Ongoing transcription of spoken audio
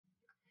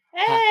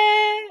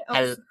Hey!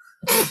 Hel-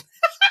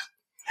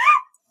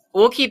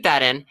 We'll keep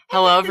that in.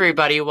 Hello,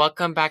 everybody.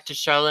 Welcome back to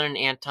Charlotte and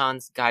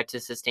Anton's Guide to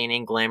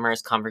Sustaining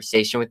Glamorous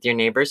Conversation with Your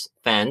Neighbor's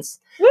Fence.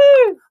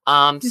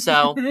 Woo!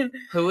 So,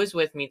 who is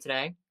with me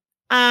today?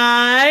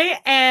 I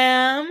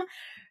am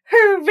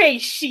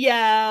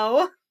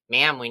Horatio.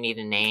 Ma'am, we need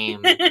a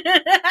name.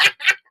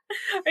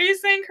 Are you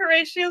saying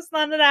Horatio's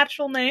not an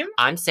actual name?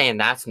 I'm saying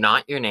that's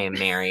not your name,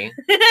 Mary.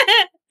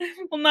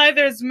 Well,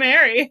 neither is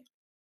Mary.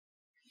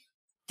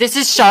 This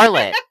is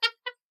Charlotte.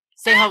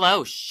 Say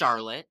hello,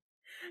 Charlotte.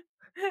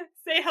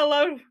 Say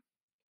hello,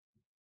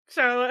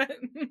 Charlotte.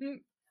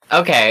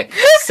 Okay,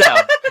 so.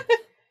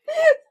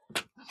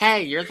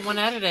 Hey, you're the one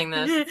editing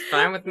this. It's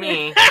fine with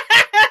me.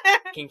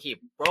 Can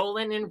keep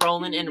rolling and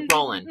rolling and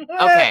rolling.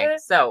 Okay,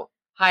 so,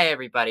 hi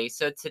everybody.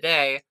 So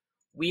today,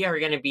 we are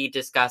going to be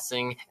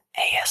discussing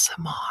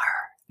ASMR.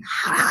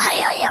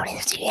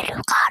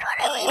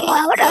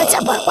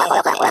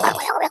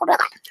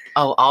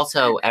 Oh,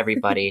 also,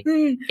 everybody,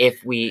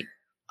 if we...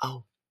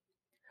 Oh,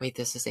 wait,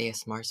 this is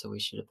ASMR, so we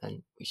should have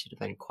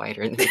been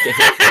quieter in the beginning.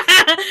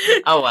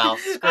 Oh well,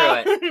 screw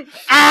it.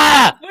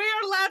 Ah! We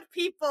are loud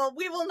people.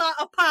 We will not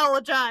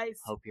apologize.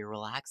 Hope you're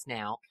relaxed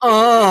now.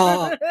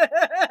 Oh!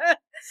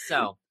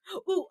 So...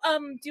 Ooh,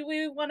 do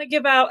we want to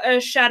give out a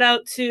shout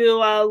out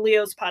to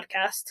Leo's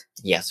podcast?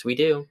 Yes, we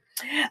do.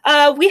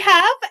 We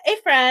have a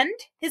friend.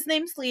 His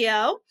name's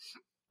Leo.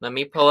 Let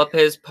me pull up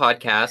his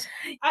podcast.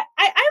 I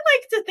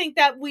like to think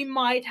that we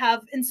might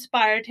have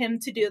inspired him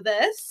to do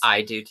this.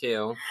 I do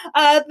too.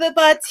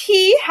 But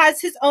he has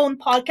his own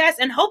podcast,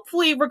 and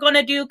hopefully we're going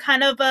to do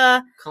kind of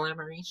a...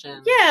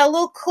 collaboration. Yeah, a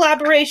little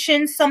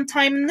collaboration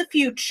sometime in the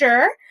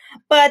future.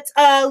 But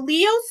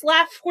Leo's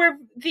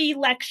Laugh-Worthy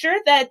Lecture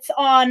that's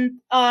on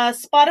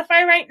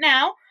Spotify right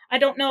now. I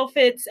don't know if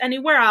it's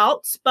anywhere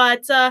else,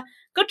 but go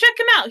check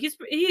him out.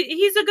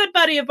 He's a good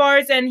buddy of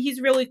ours, and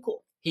he's really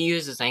cool. He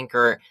uses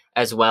Anchor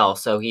as well,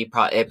 so it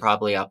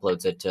probably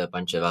uploads it to a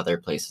bunch of other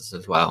places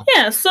as well.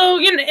 Yeah, so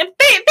basically,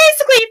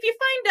 if you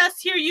find us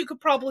here, you could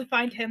probably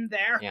find him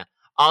there. Yeah.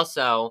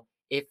 Also,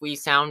 if we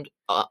sound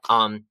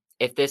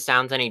if this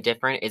sounds any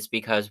different, it's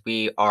because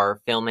we are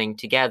filming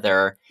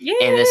together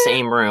in the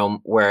same room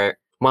where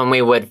when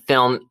we would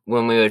film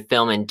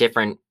in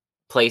different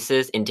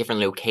places, in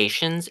different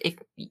locations,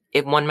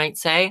 if one might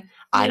say.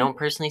 I don't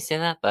personally say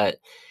that, but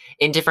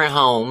in different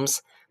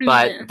homes.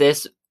 But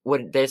this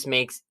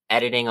makes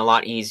editing a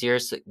lot easier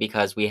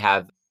because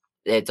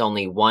it's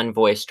only one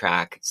voice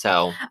track.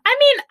 So I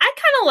mean, I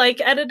kind of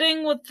like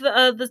editing with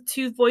the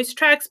two voice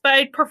tracks, but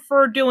I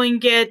prefer doing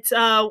it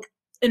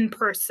in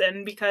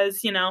person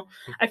because,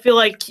 I feel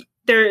like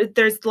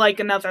there's like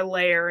another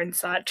layer and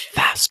such.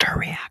 Faster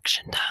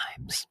reaction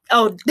times.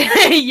 Oh,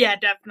 yeah,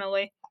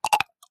 definitely.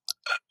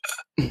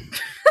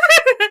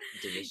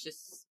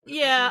 Delicious.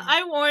 Yeah,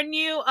 I warn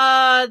you,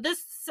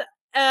 this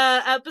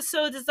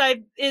episode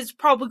is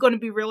probably going to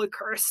be really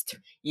cursed.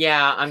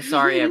 Yeah, I'm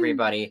sorry,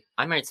 everybody.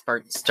 I might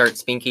start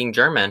speaking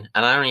German,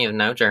 and I don't even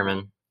know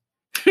German.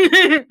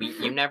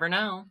 You never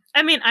know.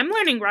 I mean, I'm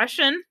learning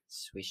Russian.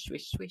 Swish,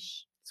 swish,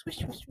 swish. Swish,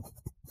 swish, swish.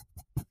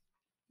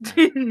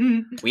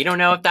 We don't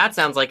know if that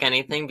sounds like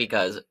anything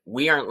because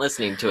we aren't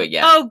listening to it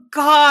yet. Oh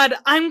God,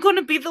 I'm going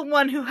to be the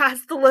one who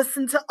has to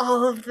listen to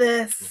all of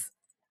this.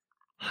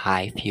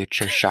 Hi,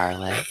 future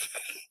Charlotte.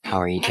 How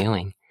are you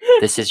doing?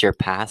 This is your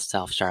past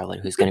self,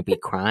 Charlotte, who's going to be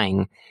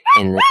crying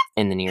in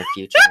the near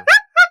future.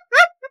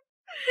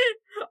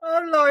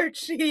 Oh Lord,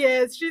 she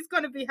is. She's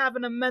going to be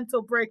having a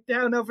mental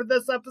breakdown over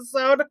this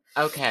episode.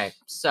 Okay,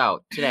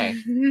 so today,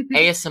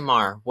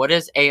 ASMR. What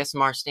does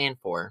ASMR stand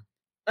for?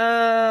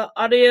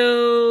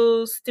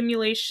 Audio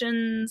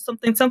stimulation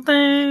something.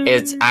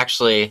 It's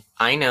actually,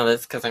 I know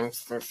this because I'm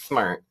so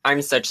smart.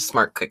 I'm such a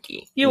smart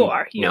cookie. You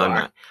are. No, I'm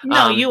not.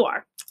 No, you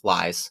are.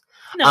 Lies.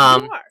 No,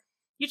 you are.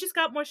 You just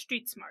got more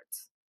street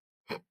smarts.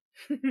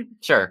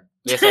 Sure.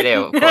 Yes, I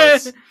do, of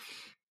course.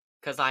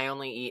 Because I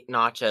only eat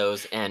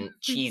nachos and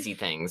cheesy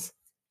things.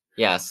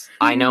 Yes,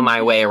 I know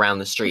my way around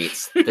the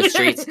streets. The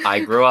streets,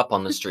 I grew up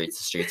on the streets.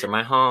 The streets are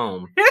my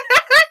home.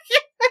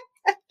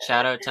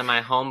 Shout out to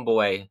my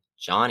homeboy,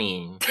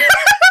 Johnny.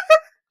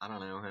 I don't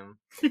know him.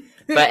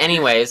 But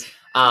anyways,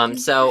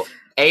 so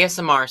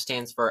ASMR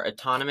stands for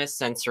Autonomous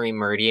Sensory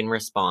Meridian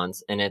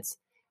Response, and it's...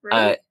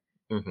 Really?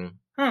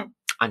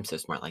 I'm so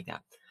smart like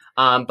that.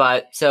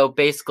 But so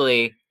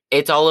basically,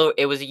 it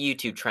was a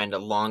YouTube trend a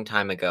long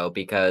time ago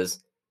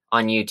because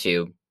on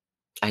YouTube,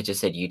 I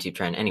just said YouTube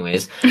trend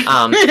anyways. It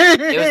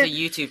was a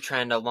YouTube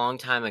trend a long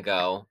time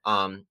ago.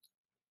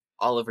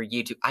 All over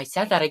YouTube. I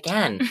said that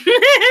again.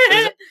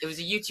 It was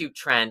a YouTube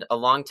trend a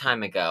long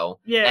time ago.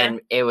 Yeah.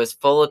 And it was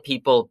full of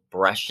people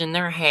brushing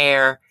their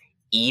hair,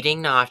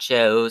 eating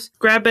nachos,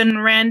 grabbing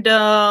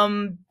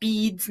random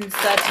beads and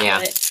stuff.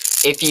 Yeah.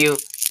 If you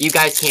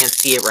guys can't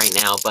see it right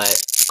now,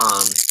 but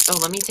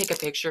let me take a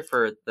picture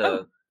for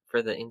the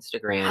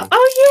Instagram.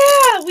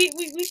 Oh yeah, we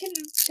can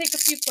take a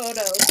few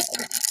photos.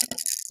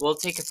 We'll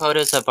take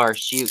photos of our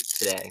shoot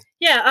today.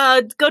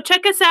 Yeah, go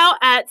check us out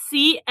at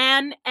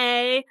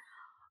CNA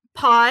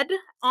Pod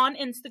on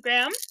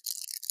Instagram.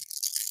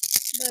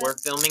 We're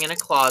filming in a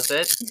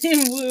closet.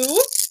 Woo!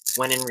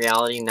 When in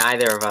reality,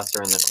 neither of us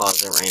are in the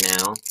closet right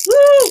now.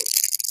 Woo!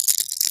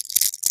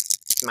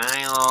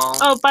 Smile.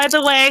 Oh, by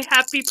the way,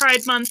 happy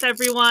Pride Month,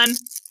 everyone.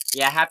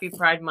 Yeah, happy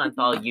Pride Month,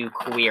 all you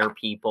queer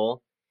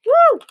people.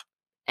 Woo!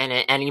 And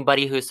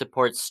anybody who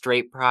supports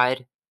straight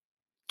pride,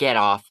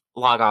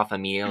 log off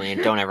immediately,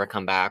 and don't ever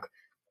come back.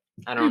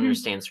 I don't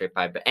understand straight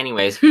pride, but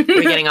anyways, we're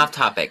getting off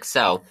topic.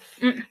 So,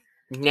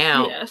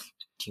 now,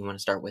 do you want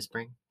to start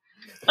whispering?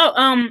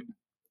 Oh,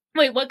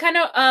 wait, what kind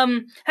of,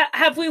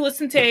 have we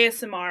listened to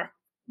ASMR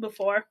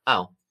before?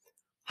 Oh,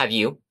 have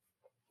you?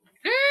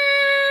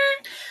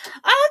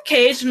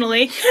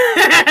 Occasionally.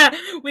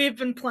 We've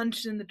been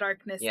plunged in the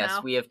darkness now.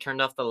 Yes, we have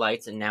turned off the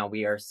lights and now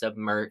we are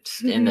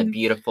submerged in the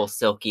beautiful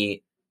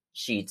silky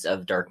sheets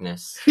of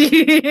darkness. But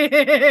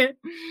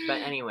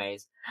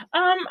anyways.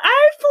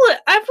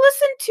 I've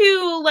listened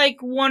to like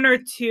 1 or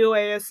 2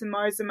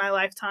 ASMRs in my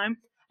lifetime.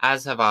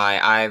 As have I.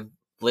 I've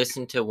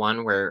listened to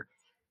one where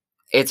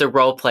it's a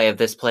role play of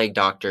this plague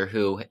doctor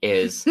who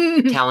is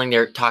talking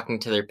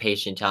to their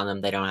patient, telling them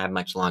they don't have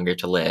much longer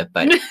to live.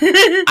 But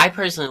I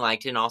personally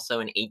liked it, and also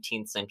an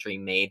 18th century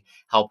maid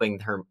helping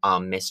her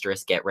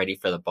mistress get ready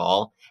for the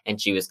ball. And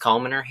she was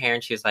combing her hair,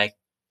 and she was like,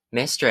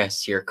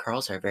 "Mistress, your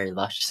curls are very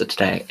luscious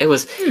today." It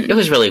was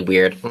really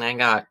weird.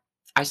 And I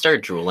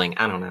started drooling.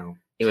 I don't know.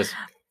 I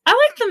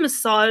like the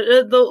massage,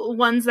 the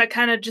ones that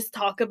kind of just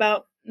talk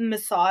about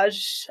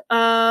massage.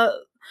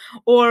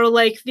 Or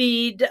like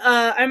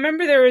I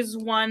remember there was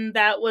one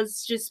that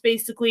was just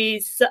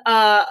basically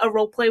a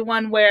roleplay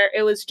one where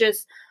it was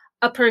just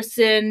a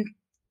person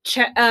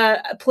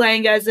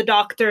playing as a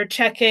doctor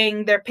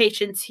checking their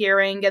patient's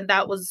hearing, and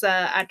that was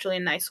actually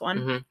a nice one.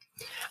 Mm-hmm.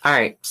 All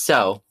right,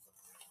 so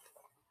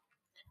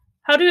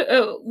how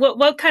do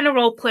what kind of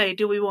roleplay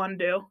do we want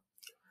to do?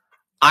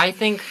 I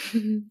think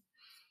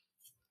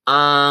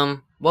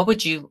what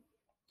would you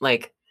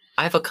like?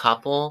 I have a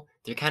couple.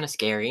 They're kind of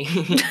scary.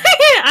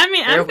 I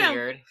mean, they're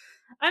weird.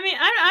 I mean,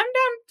 I'm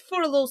down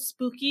for a little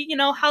spooky. You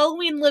know,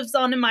 Halloween lives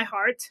on in my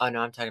heart. Oh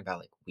no, I'm talking about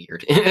like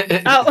weird.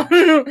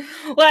 Oh,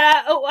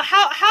 well,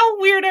 how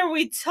weird are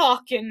we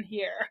talking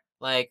here?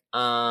 Like,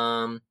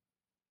 I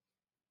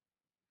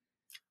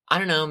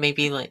don't know.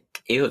 Maybe like,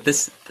 ew,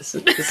 this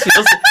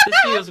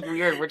feels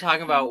weird. We're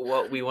talking about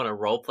what we want to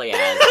roleplay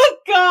as. Oh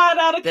God,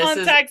 out of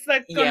context,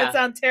 that's gonna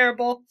sound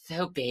terrible.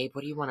 So, babe,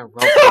 what do you want to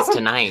roleplay as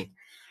tonight?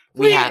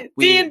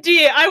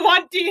 D&D. I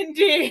want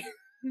D&D.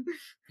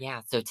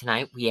 Yeah, so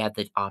tonight we have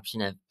the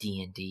option of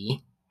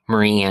D&D,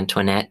 Marie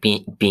Antoinette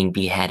being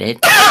beheaded.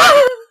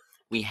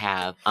 we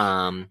have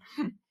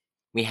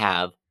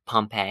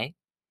Pompeii.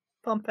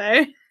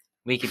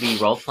 We could be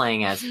role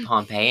playing as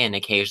Pompeii and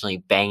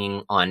occasionally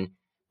banging on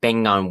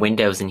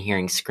windows and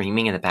hearing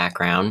screaming in the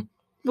background.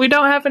 We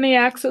don't have any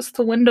access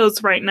to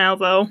windows right now,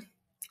 though.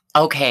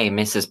 Okay,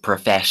 Mrs.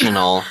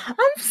 Professional. I'm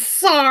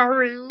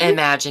sorry.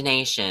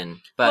 Imagination.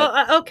 But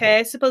well, okay,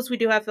 I suppose we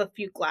do have a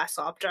few glass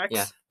objects.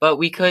 Yeah, but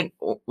we could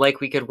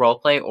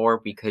roleplay,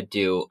 or we could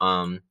do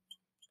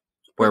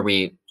where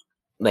we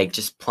like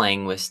just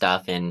playing with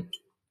stuff and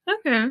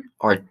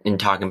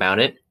talking about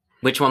it.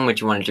 Which one would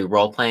you want to do,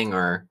 role playing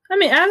or? I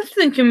mean, I was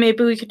thinking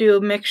maybe we could do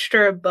a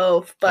mixture of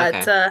both,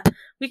 but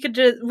we could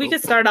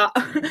start off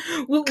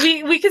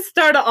we could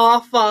start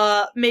off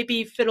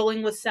maybe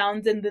fiddling with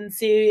sounds and then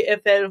see if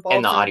it evolves.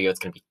 And the audio is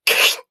gonna be.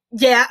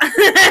 Yeah.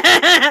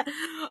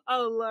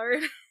 Oh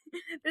Lord,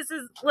 this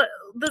is.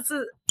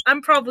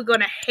 I'm probably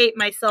going to hate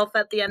myself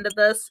at the end of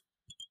this.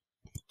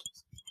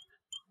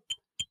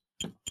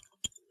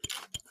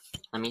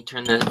 Let me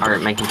turn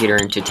my computer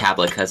into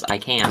tablet because I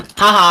can.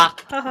 Haha.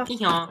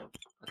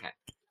 Okay,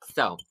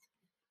 so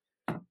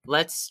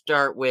let's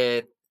start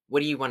with. What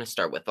do you want to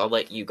start with? I'll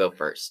let you go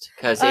first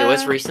because it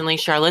was recently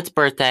Charlotte's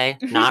birthday.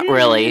 Not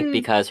really,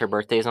 because her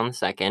birthday's on the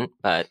 2nd,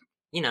 but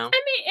you know.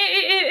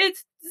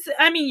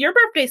 I mean, your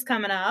birthday's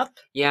coming up.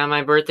 Yeah,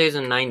 my birthday's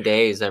in 9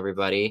 days,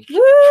 everybody.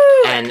 Woo!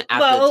 And at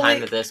the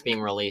time of this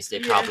being released,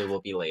 it probably will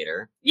be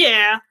later.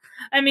 Yeah,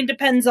 I mean,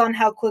 depends on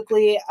how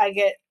quickly I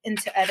get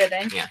into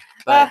editing. Yeah,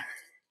 but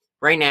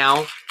right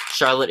now,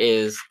 Charlotte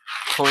is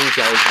pulling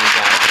jelly beans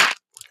out.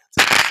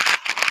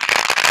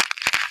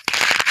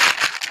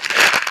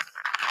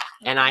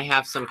 And I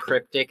have some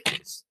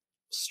cryptic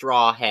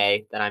straw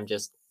hay that I'm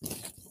just...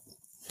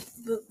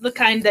 The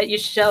kind that you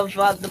shove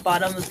at the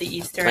bottom of the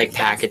Easter egg like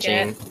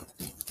packaging.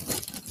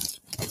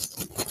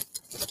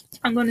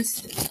 I'm gonna...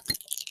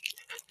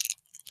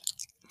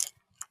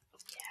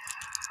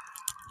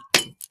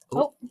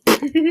 Oh.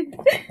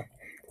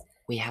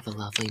 We have a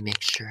lovely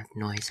mixture of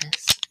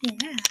noises.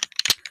 Yeah.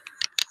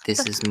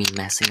 This is me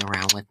messing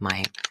around with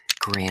my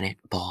granite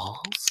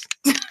balls.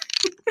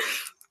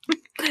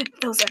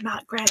 Those are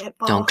not granite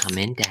balls. Don't come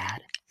in,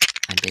 Dad.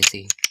 I'm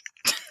busy.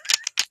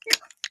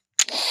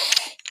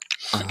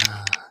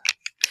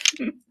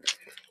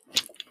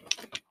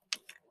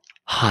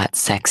 Hot,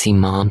 sexy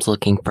moms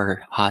looking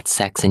for hot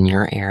sex in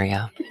your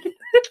area.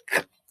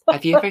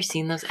 Have you ever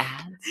seen those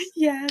ads?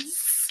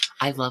 Yes.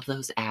 I love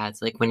those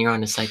ads. Like when you're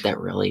on a site that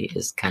really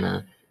is kind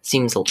of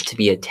seems to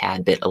be a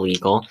tad bit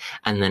illegal.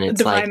 And then it's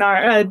Divine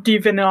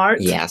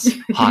art. Yes,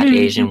 hot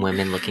Asian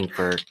women looking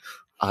for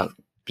a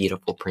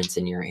beautiful prince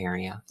in your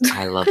area.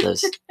 I love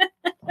those.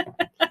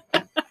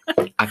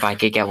 If I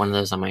could get one of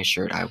those on my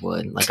shirt, I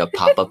would. Like a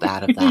pop-up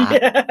ad of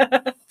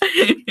that.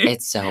 Yeah.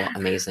 It's so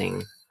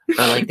amazing.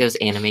 Or like those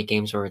anime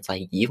games where it's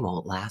like, you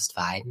won't last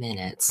 5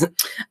 minutes.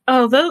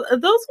 Oh,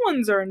 those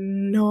ones are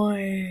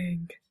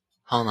annoying.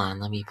 Hold on,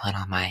 let me put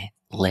on my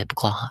lip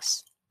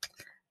gloss.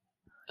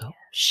 Oh,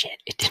 shit,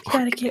 it didn't work.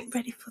 Gotta get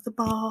ready for the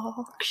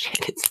ball.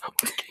 Shit, it's not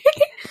working.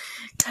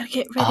 Gotta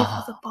get ready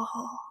for the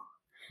ball.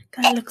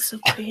 Gotta look so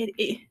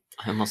pretty.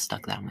 I almost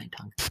stuck that on my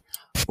tongue.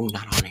 Oh,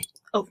 not on it.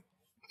 Oh.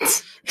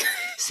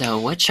 So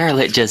what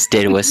Charlotte just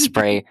did was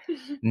spray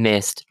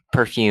mist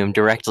perfume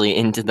directly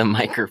into the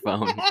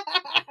microphone.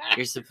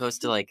 You're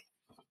supposed to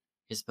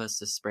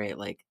spray it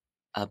like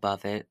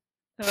above it.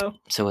 Oh.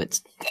 So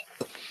it's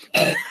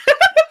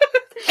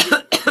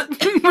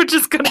we're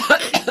just gonna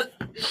I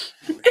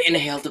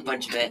inhaled a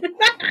bunch of it.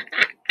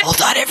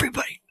 Hold on,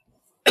 everybody.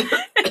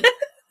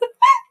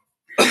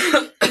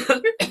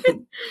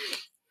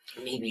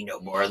 Maybe no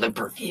more of the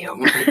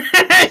perfume.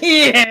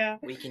 Yeah.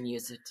 We can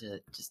use it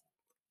to just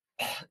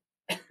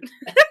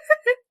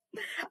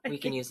we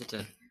can use it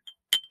to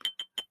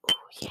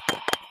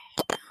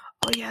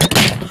Oh yeah.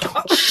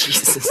 Oh,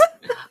 Jesus.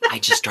 I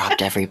just dropped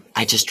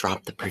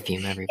the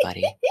perfume,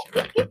 everybody.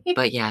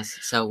 But yes,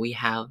 so we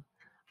have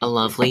a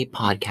lovely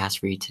podcast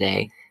for you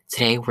today.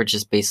 Today we're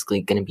just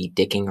basically gonna be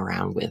dicking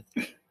around with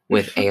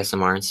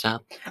ASMR and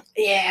stuff.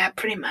 Yeah,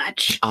 pretty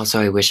much.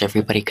 Also, I wish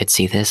everybody could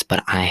see this,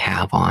 but I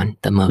have on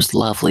the most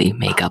lovely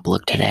makeup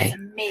look today. It's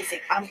amazing.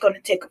 I'm going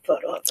to take a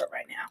photo of it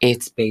right now.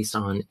 It's based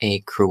on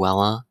a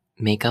Cruella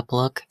makeup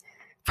look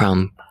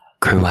from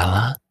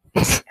Cruella.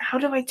 How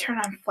do I turn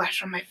on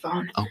flash on my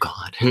phone? Oh,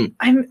 God.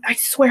 I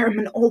swear I'm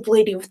an old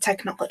lady with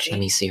technology. Let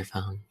me see your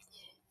phone.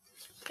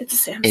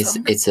 It's a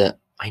Samsung. It's a...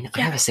 I know.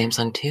 Yeah. I have a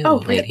Samsung too,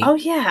 lady. Oh,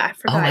 yeah. I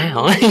forgot.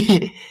 Oh, wow.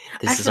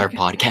 This is our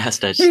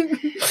podcast.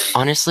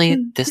 Honestly,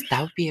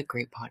 that would be a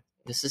great pod.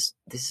 This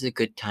is a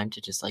good time to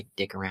just like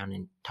dick around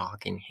and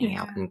talk and hang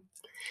out. And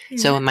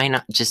so it might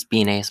not just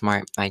be an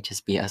ASMR. It might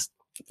just be us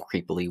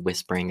creepily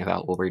whispering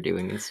about what we're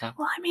doing and stuff.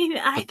 Well, I mean,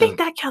 I think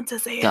that counts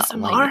as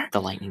ASMR.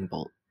 The lightning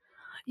bolt.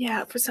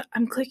 Yeah,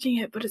 I'm clicking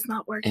it, but it's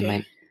not working.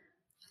 It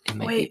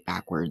might be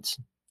backwards.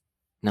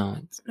 No.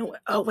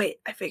 Oh, wait.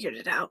 I figured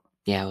it out.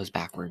 Yeah, it was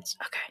backwards.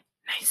 Okay.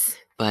 Nice.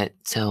 But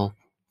so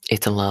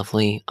it's a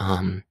lovely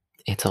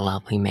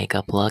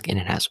makeup look, and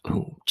it has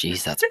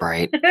geez, that's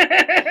bright.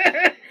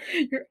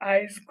 Your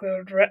eyes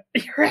glowed red.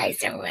 Your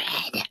eyes are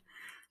red.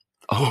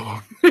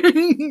 Oh.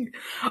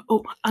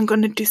 Oh, I'm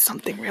gonna do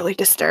something really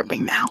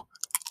disturbing now.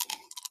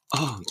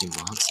 Oh, you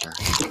monster.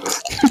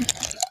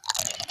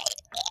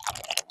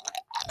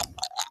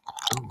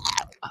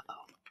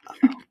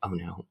 Oh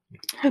no.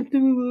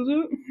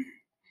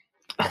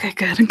 Okay,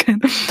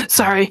 good.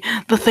 Sorry,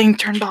 the thing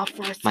turned off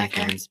for a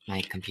second.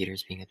 My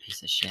computer's being a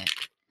piece of shit.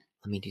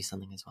 Let me do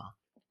something as well.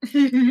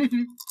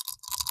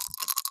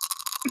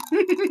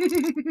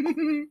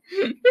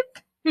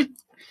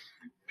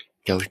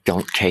 Those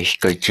don't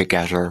taste good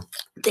together.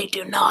 They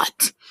do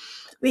not.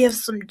 We have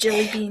some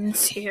jelly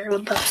beans here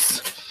with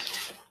us.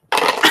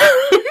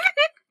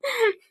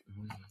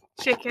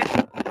 Chicken.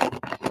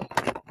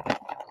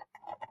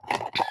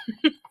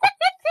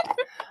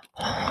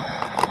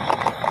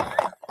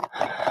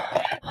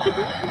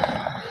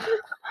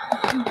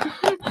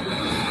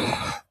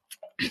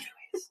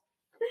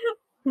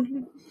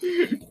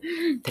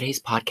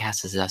 Today's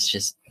podcast is us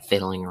just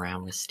fiddling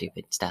around with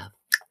stupid stuff.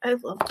 I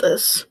love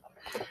this.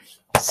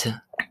 So,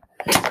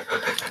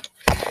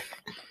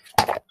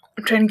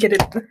 I'm trying to get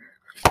it.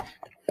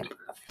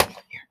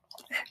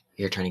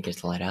 You're trying to get it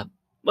to light up?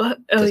 What?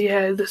 Oh,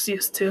 yeah, this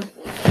used to.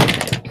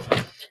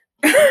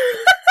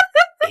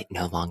 It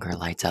no longer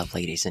lights up,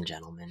 ladies and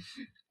gentlemen.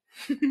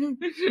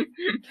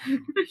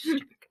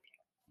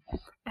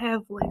 I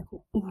have like,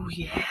 oh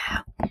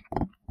yeah.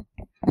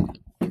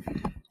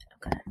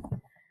 Okay. 1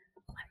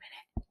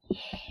 minute.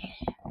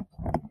 Yeah.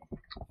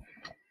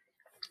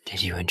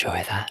 Did you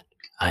enjoy that?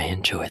 I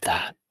enjoyed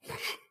that.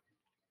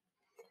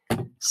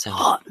 So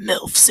hot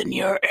MILFs in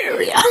your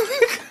area.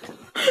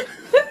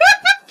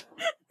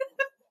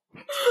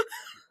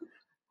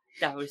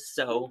 That was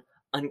so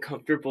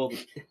uncomfortable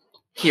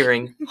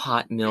hearing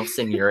hot MILFs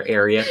in your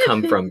area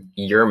come from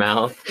your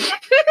mouth.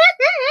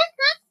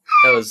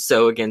 That was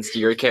so against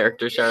your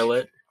character,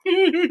 Charlotte.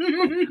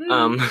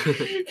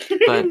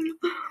 But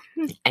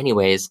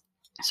anyways,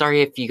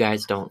 sorry if you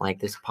guys don't like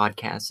this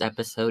podcast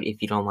episode.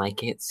 If you don't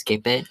like it,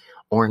 skip it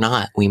or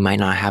not. We might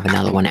not have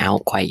another one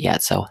out quite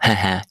yet, so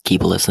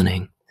keep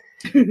listening.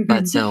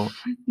 But so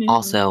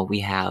also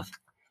we have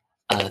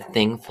a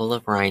thing full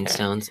of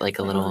rhinestones, like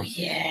a little. Oh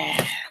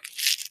yeah.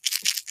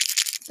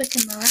 It's like a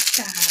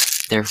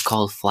maraca. They're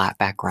called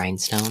flatback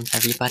rhinestones,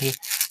 everybody.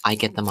 I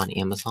get them on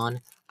Amazon.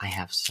 I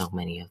have so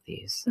many of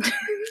these.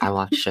 I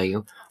will have to show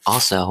you.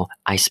 Also,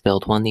 I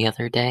spilled one the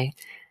other day,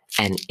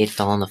 and it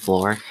fell on the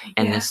floor,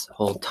 and this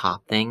whole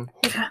top thing,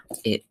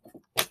 it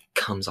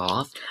comes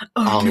off,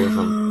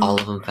 Oh, all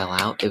of them fell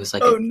out. It was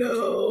like oh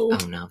no,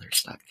 they're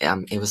stuck.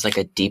 It was like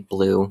a deep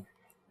blue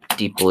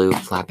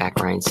flat back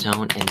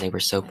rhinestone, and they were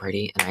so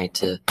pretty, and I had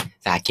to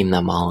vacuum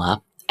them all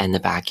up. And the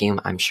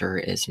vacuum, I'm sure,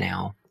 is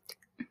now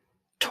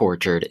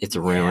tortured. It's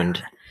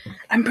ruined.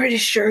 I'm pretty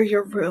sure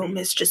your room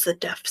is just a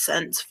death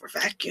sentence for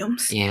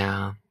vacuums.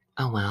 Yeah.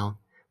 Oh well.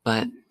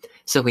 But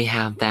so we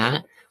have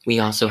that. We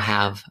also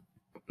have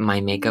my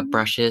makeup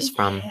brushes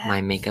from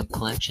my makeup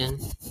collection.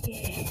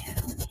 Yeah.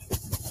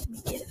 Let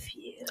me get a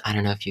few. I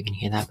don't know if you can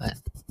hear that, but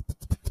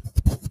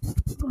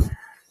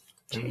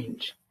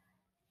change.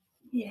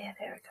 Yeah,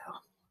 there we go.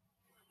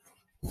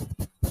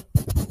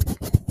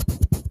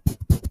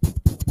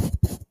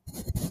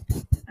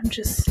 I'm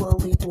just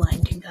slowly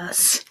blinding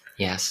us.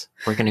 Yes,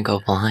 we're gonna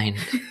go blind.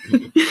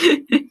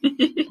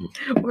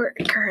 We're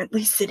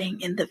currently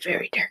sitting in the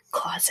very dark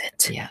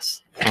closet.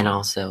 Yes, and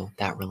also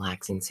that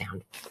relaxing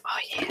sound. Oh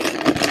yeah.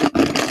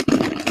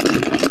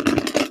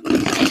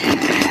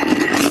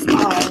 Yes.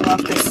 Oh, I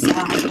love this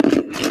sound.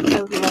 I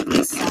love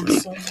this sound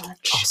so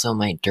much. Also,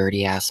 my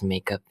dirty ass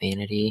makeup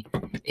vanity.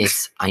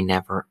 I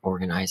never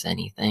organize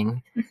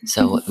anything,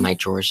 so my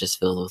drawer's just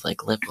filled with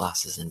like lip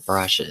glosses and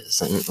brushes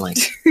and like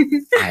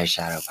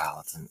eyeshadow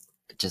palettes and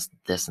just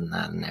this and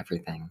that and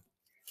everything.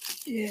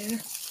 Yeah.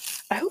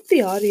 I hope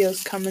the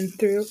audio's coming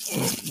through.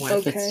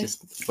 What if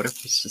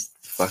it's just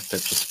fucked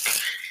up?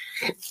 Just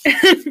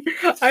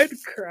I'd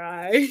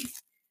cry.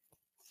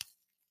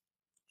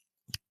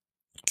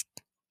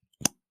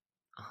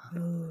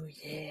 Oh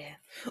yeah.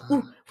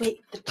 Oh wait.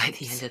 By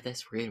the end of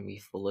this, we're gonna be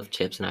full of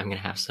chips, and I'm gonna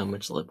have so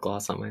much lip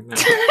gloss on my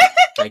mouth.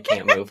 I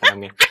can't move.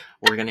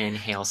 We're gonna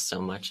inhale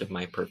so much of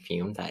my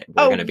perfume that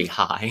we're gonna be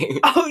high.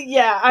 Oh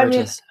yeah.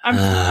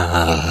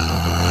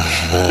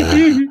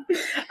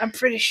 I'm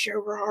pretty sure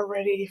we're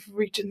already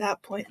reaching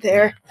that point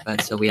there. Yeah,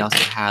 but so we also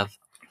have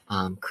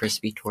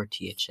crispy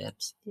tortilla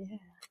chips. Yeah.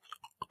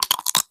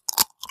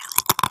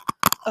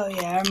 Oh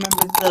yeah, I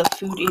remember the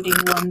food eating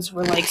ones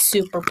were like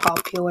super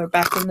popular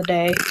back in the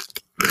day.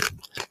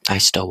 I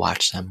still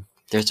watch them.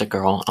 There's a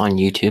girl on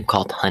YouTube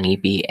called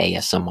Honeybee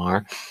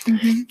ASMR,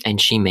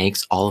 and she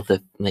makes all of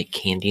the like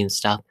candy and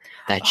stuff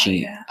that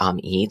she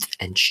eats,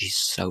 and she's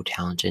so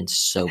talented and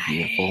so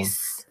beautiful.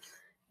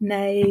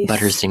 Nice. But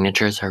her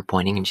signature is her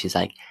pointing, and she's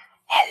like,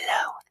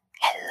 hello,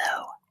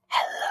 hello,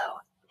 hello,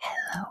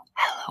 hello,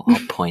 hello,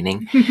 while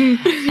pointing.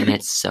 And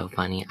it's so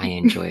funny. I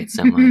enjoy it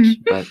so much.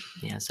 But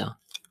yeah, so.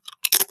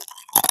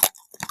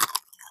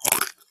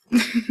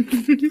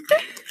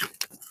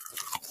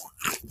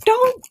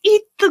 Don't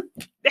eat the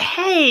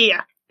hay.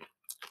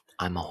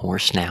 I'm a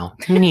horse now.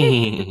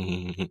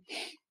 I'm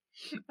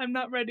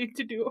not ready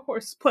to do a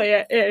horseplay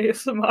at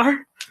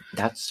ASMR.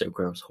 That's so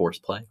gross.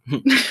 Horseplay.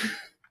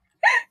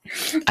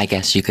 I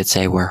guess you could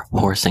say we're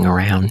horsing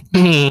around.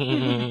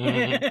 Yeah,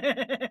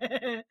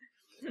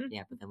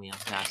 but then we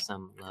also have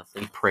some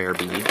lovely prayer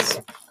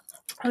beads.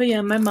 Oh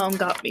yeah, my mom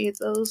got me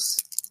those.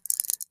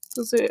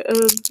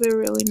 They're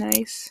really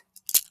nice.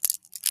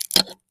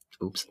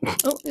 Oops.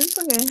 Oh, it's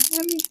okay.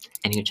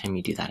 Anytime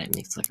you do that, it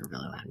makes like a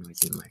really loud noise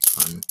in the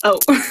microphone. Oh.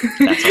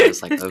 That's why I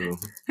was like, oh.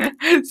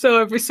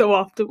 So every so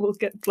often we'll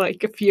get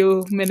like a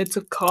few minutes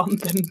of calm,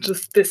 then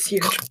just this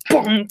huge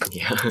bonk.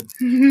 Yeah.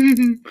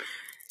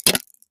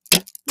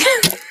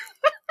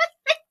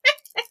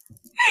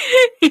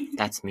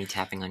 That's me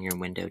tapping on your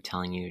window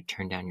telling you to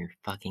turn down your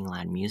fucking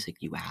loud music,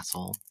 you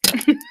asshole.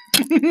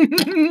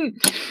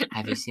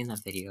 Have you seen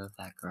that video of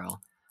that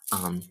girl?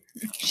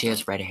 She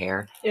has red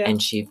hair, and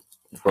she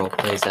role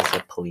plays as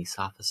a police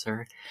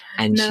officer,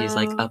 and she's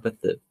like up at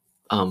the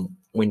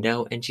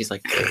window, and she's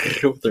like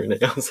with her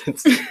nails and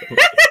stuff.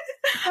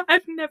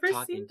 I've never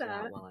seen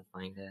that. While I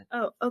find it.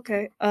 Oh,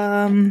 okay.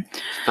 Find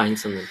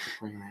something to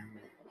play around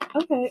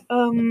with. Okay.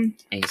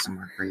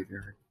 ASMR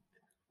graveyard.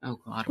 Oh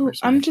God,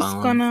 I'm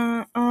just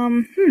gonna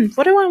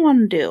what do I want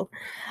to do?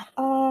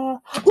 I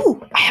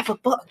have a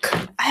book.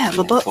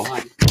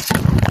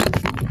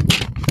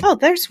 Oh,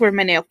 there's where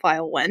my nail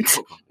file went.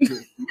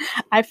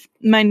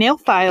 My nail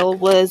file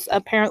was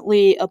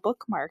apparently a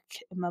bookmark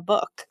in my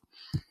book.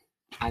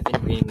 I've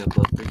been reading a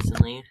book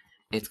recently.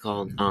 It's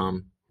called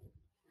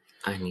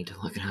I need to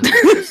look it up.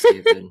 It's so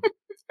stupid.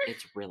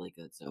 It's really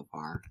good so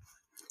far.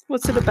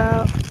 What's it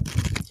about?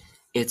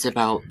 It's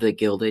about the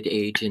Gilded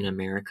Age in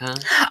America.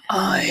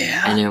 Oh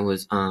yeah.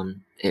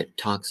 And it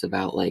talks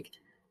about like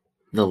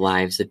the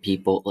lives of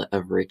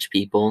rich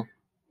people.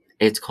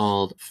 It's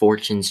called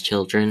Fortune's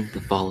Children: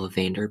 The Fall of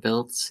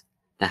Vanderbilts.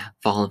 The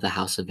Fall of the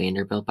House of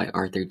Vanderbilt by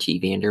Arthur T.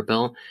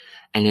 Vanderbilt.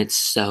 And it's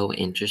so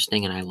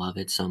interesting, and I love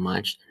it so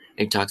much.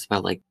 It talks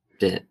about like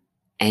the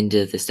end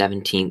of the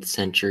 17th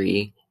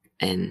century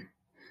and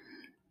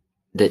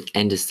the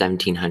end of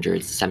 1700s,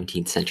 the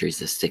 17th century is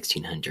the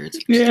 1600s.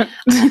 Yeah.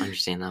 I don't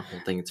understand that whole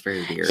thing. It's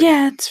very weird.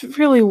 Yeah, it's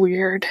really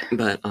weird.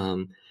 But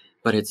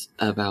it's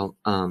about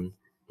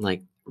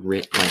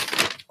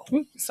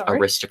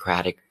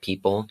aristocratic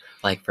people.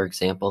 Like, for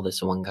example,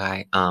 this one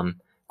guy,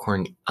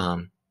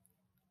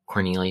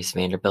 Cornelius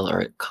Vanderbilt,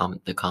 or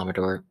the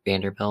Commodore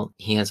Vanderbilt,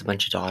 he has a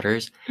bunch of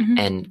daughters,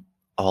 and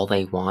all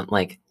they want,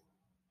 like,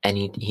 and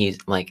he's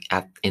like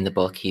in the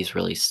book he's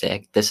really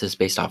sick. This is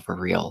based off of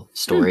real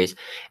stories,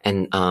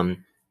 and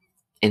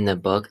in the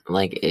book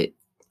like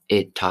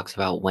it talks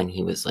about when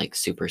he was like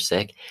super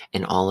sick,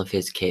 and all of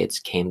his kids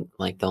came,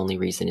 like the only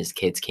reason his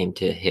kids came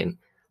to him,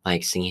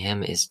 like see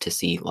him, is to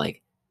see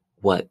like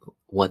what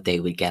they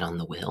would get on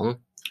the will.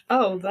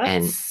 Oh, that's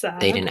and sad.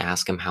 They didn't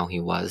ask him how he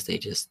was.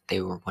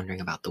 They were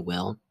wondering about the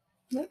will.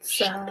 That's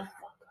sad.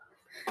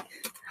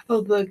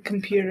 Oh, the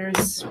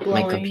computer's blowing.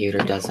 My computer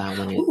does that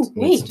when it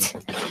needs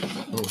to.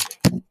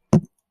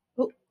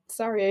 Oh,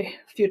 sorry,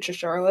 future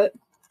Charlotte.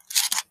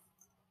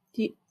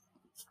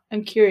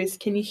 I'm curious,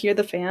 can you hear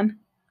the fan?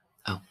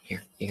 Oh,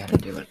 here, you gotta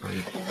do it.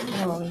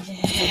 Oh,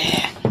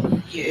 yeah.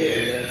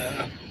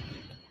 Yeah.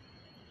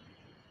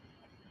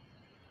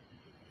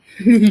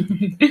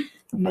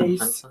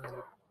 Nice.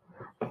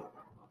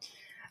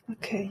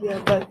 Okay, yeah,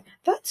 but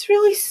that's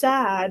really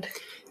sad.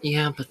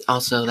 Yeah, but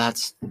also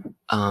that's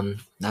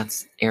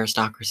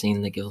aristocracy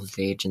in the Gilded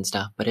Age and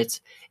stuff. But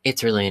it's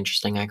really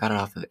interesting. I got it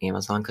off of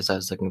Amazon because I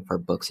was looking for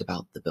books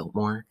about the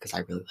Biltmore because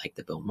I really like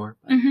the Biltmore.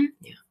 But,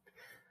 yeah.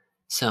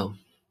 So,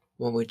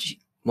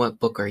 what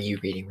book are you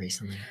reading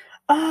recently?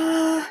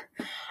 I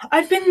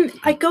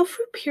go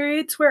through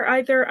periods where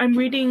either I'm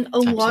reading a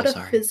lot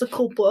of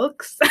physical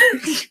books.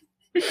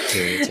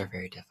 Periods are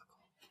very difficult.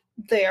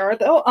 They are,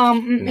 though.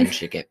 Men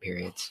should get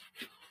periods.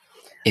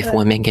 If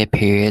women get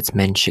periods,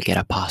 men should get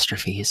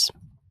apostrophes.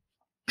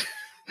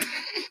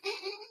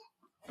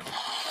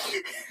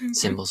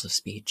 Symbols of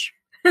speech.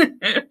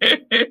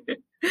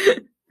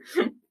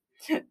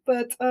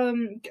 But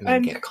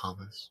men get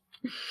commas.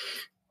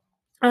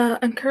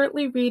 I'm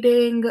currently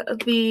reading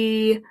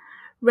The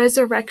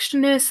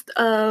Resurrectionist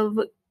of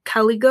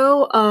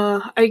Caligo.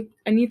 I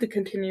need to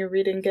continue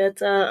reading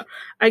it.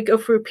 I go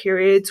through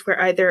periods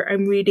where either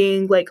I'm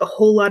reading like a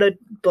whole lot of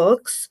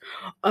books,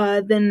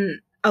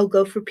 then I'll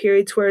go for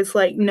periods where it's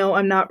like, no,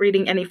 I'm not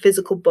reading any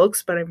physical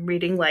books, but I'm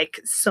reading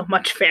like so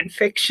much fan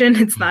fiction.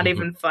 It's not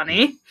even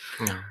funny.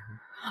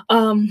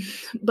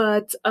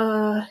 But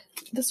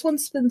this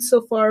one's been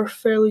so far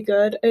fairly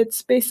good.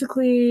 It's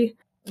basically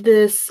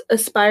this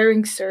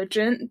aspiring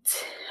surgeon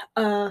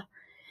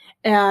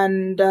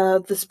and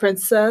this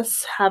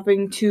princess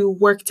having to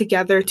work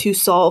together to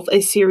solve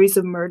a series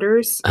of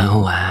murders.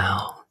 Oh,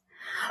 wow.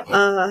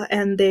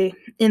 And they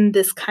in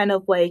this kind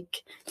of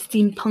like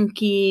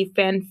steampunky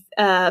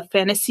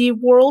fantasy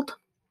world,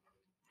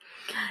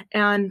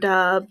 and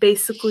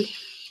basically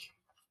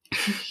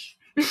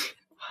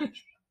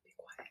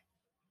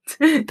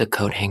the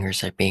coat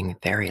hangers are being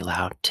very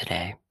loud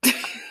today.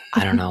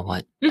 I don't know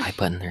what I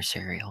put in their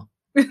cereal.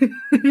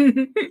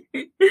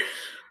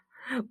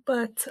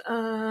 But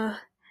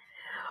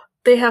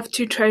they have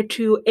to try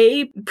to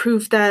A,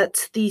 prove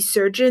that the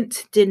surgeon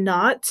did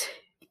not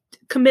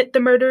commit the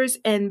murders,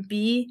 and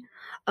B,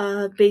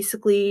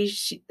 basically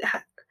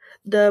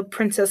the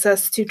princess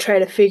has to try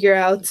to figure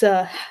out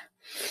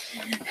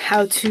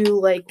how to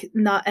like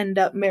not end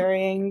up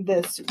marrying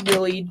this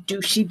really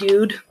douchey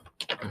dude.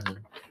 Mm-hmm.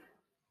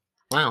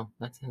 Wow,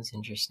 that sounds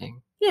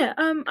interesting. Yeah,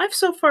 I've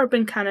so far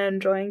been kind of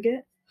enjoying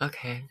it.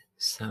 Okay,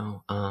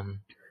 so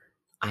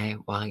I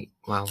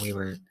while we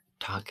were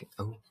talking,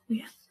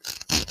 yeah,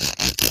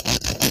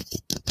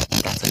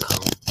 that's a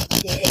comb.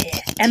 Yeah,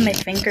 and my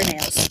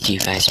fingernails. Do you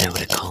guys know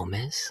what a comb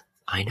is?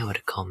 I know what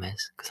a comb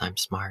is because I'm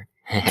smart.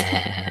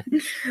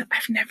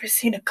 I've never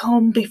seen a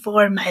comb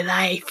before in my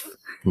life.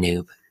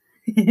 Noob.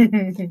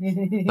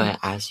 But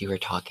as you were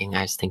talking,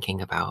 I was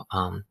thinking about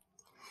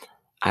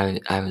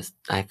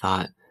I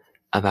thought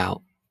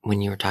about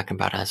when you were talking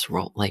about us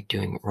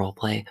doing role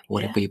play.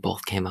 What if we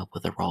both came up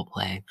with a role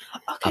play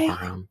of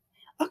our own?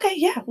 Okay,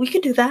 yeah, we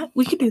could do that.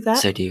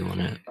 So do you want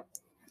to?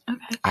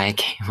 Okay. I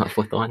came up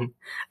with one.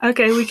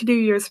 Okay, we could do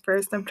yours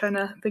first. I'm trying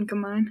to think of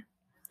mine.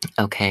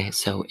 Okay,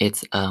 so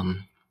it's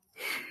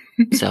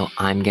so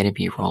I'm gonna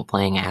be role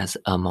playing as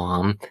a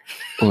mom.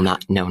 Well,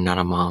 not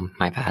a mom.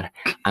 My bad.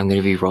 I'm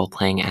gonna be role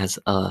playing as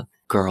a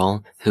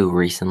girl who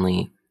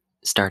recently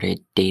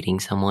started dating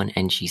someone,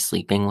 and she's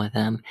sleeping with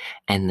him,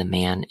 and the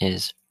man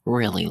is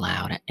really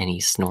loud and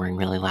he's snoring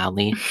really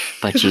loudly,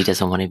 but she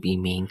doesn't want to be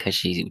mean because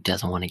she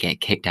doesn't want to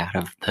get kicked out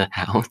of the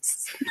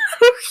house.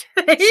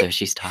 Okay. So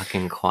she's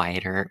talking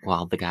quieter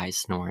while the guy's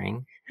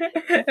snoring.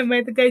 Am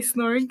I the guy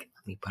snoring?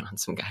 Let me put on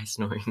some guy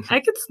snoring.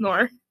 I could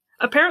snore.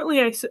 Apparently,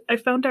 I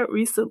found out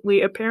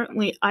recently,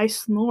 I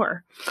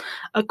snore.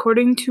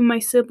 According to my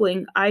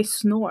sibling, I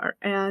snore.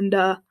 And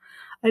I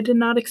did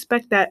not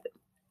expect that,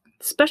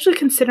 especially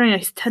considering I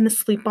tend to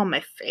sleep on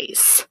my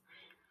face.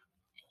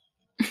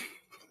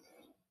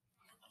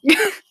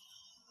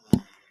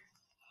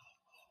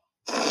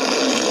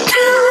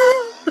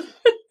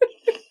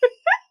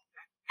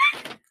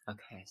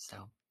 Okay,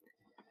 so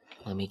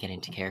let me get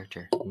into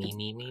character. Me.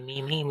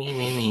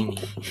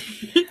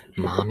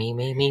 Mommy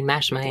made me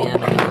mash my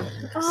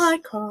M&Ms. Oh, I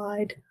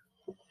cried.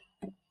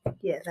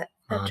 Yeah, that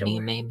Mommy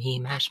made me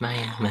mash my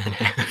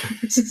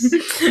M&Ms.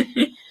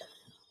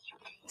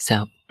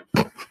 So,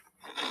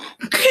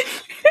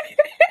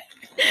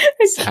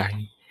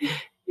 sorry.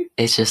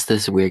 It's just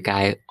this weird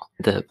guy.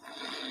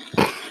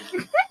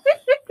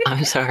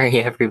 I'm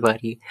sorry,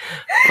 everybody.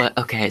 But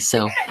okay,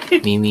 so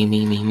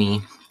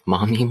me.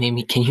 Mommy made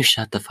me. Can you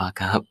shut the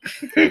fuck up?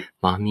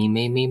 Mommy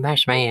made me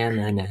mash my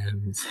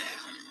M&Ms.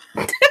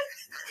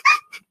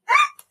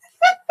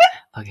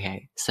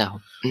 Okay,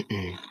 so.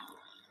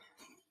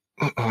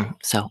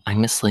 So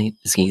I'm asleep.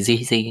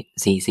 Z.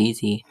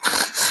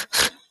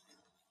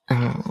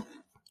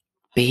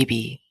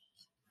 Baby.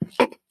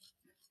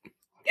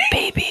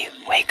 Baby,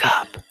 wake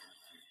up.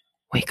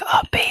 Wake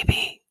up,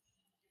 baby.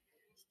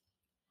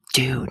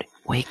 Dude,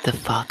 wake the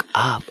fuck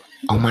up.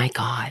 Oh my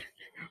god.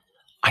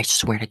 I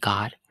swear to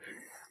God.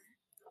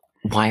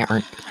 Why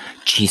aren't...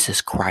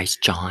 Jesus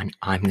Christ, John,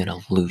 I'm gonna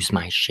lose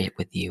my shit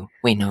with you.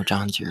 Wait, no,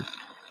 John's your...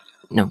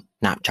 No,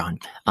 not John.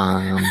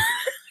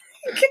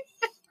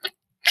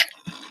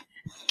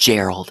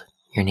 Gerald.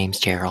 Your name's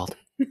Gerald.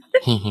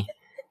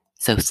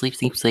 So sleep.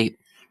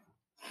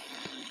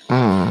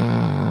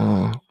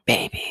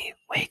 Baby,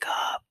 wake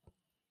up.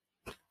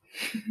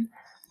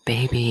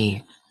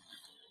 Baby.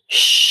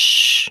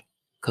 Shh.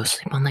 Go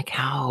sleep on the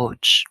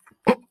couch.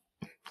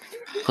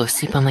 Go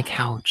sleep on the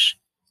couch.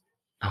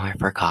 Oh, I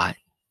forgot.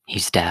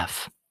 He's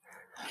deaf.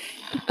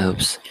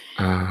 Oops.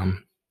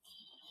 I'm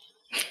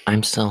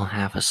still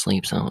half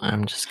asleep, so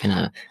I'm just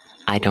gonna...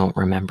 I don't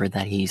remember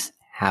that he's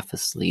half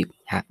asleep,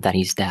 that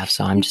he's deaf,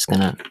 so I'm just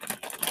gonna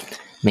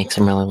make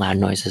some really loud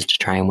noises to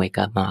try and wake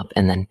him up,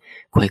 and then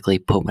quickly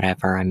put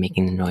whatever I'm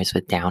making the noise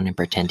with down and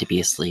pretend to be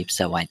asleep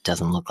so it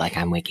doesn't look like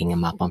I'm waking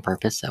him up on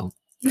purpose, so...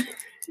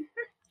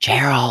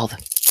 Gerald!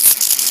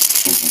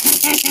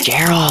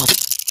 Gerald!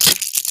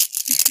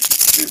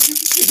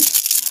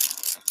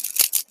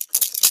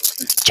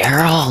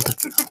 Gerald!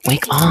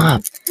 Wake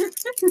up!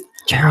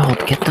 Gerald,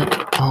 get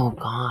the... Oh,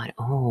 God.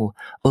 Oh,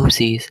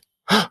 oopsies.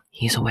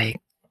 He's awake.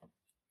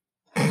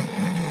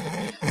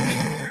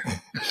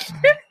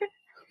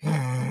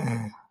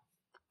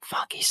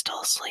 Fuck, he's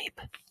still asleep.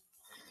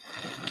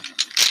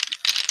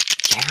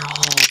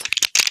 Gerald!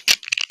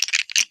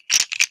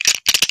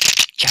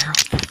 Gerald,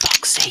 for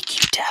fuck's sake,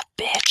 you deaf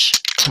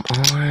bitch. Come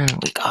on,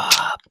 wake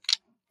up.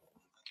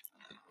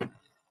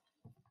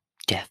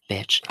 Deaf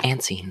bitch.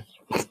 And scene.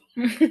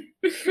 Okay.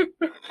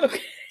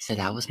 So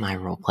that was my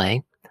role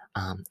play.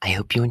 I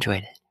hope you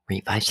enjoyed it.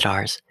 Rate 5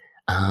 stars.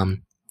 I'll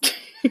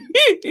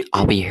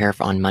be here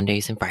on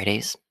Mondays and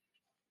Fridays.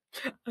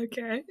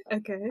 Okay.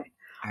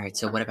 Alright,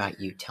 so what about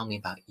you? Tell me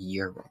about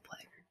your role play.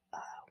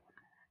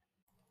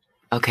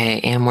 Okay,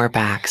 and we're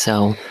back.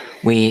 So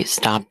we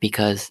stopped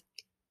because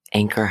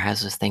Anchor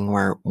has this thing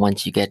where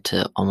once you get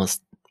to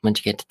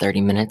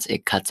 30 minutes,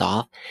 it cuts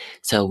off.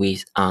 So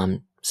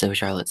so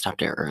Charlotte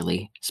stopped it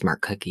early.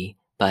 Smart cookie.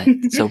 But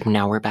so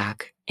now we're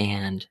back,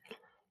 and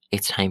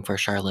it's time for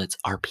Charlotte's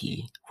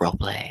RP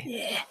roleplay.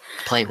 Yeah.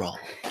 Play role.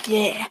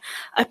 Yeah.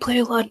 I play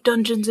a lot of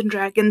Dungeons and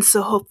Dragons,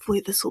 so hopefully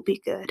this will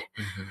be good.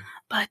 Mm-hmm.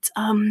 But,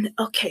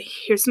 okay,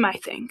 here's my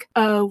thing.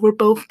 We're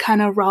both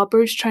kind of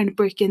robbers trying to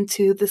break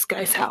into this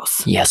guy's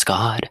house. Yes,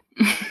 God.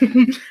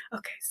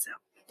 Okay, so.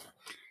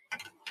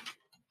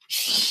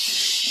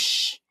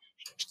 Shh.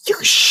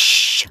 You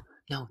shh.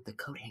 No, the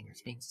coat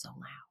hanger's being so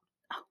loud.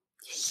 Oh,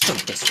 so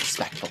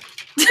disrespectful.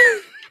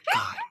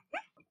 God.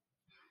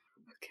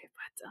 Okay,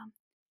 but,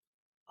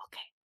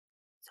 okay.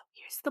 So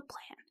here's the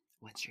plan.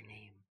 What's your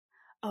name?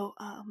 Oh,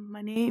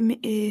 my name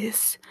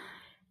is,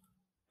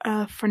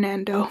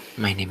 Fernando.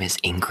 My name is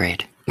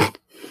Ingrid.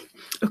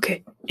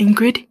 Okay,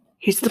 Ingrid,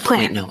 here's the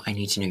plan. Wait, no, I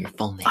need to know your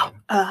full name.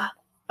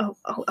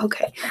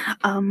 Okay.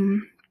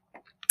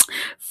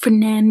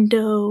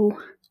 Fernando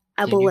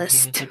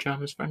Abalist. Can you hear the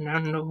drums,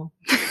 Fernando?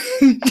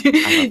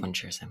 I love when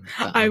Cheers him.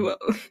 I will.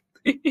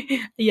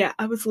 Yeah,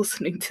 I was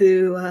listening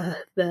to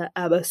the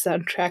ABBA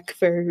soundtrack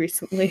very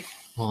recently.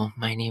 Well,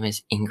 my name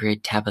is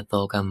Ingrid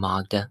Tabitholga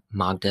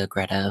Magda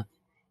Greta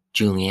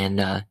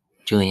Julianne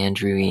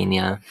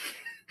Druina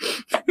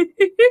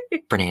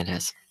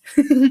Fernandez.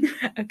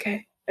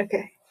 Okay.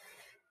 And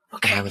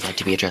I would like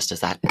to be addressed as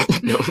that.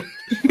 No.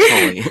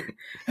 Totally.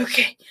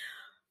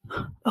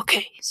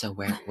 Okay. So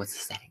what's the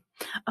setting?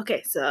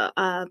 Okay, so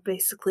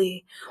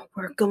basically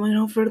we're going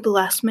over the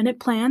last minute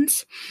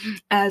plans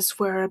as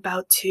we're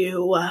about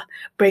to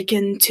break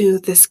into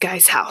this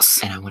guy's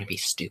house. And I want to be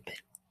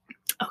stupid.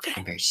 Okay.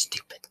 I'm very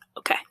stupid.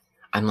 Okay.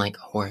 I'm like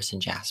Horace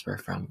and Jasper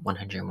from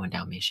 101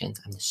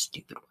 Dalmatians. I'm the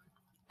stupid one.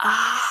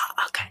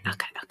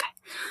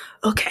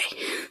 Okay.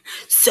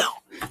 So,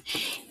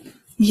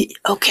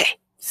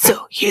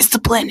 so here's the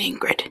plan,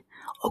 Ingrid.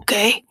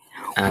 Okay.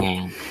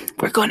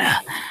 We're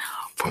gonna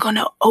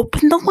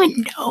open the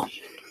window.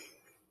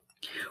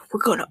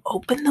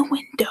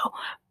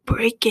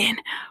 Break in,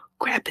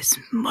 grab as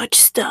much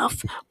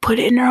stuff, put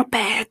it in our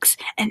bags,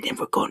 and then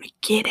we're gonna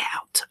get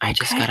out. Okay? I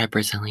just got a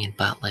Brazilian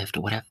butt lift.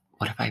 What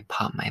if I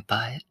pop my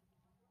butt?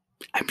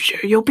 I'm sure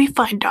you'll be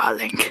fine,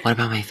 darling. What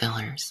about my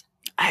fillers?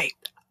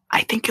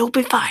 I think you'll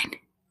be fine.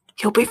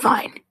 You'll be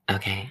fine.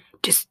 Okay.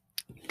 Just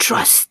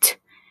trust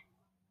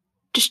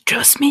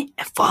me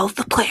and follow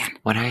the plan.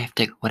 What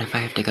if I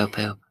have to go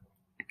poop?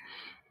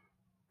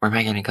 Where am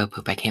I gonna go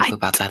poop? I can't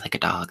poop outside like a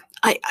dog.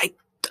 I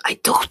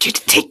told you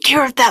to take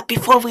care of that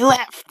before we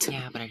left.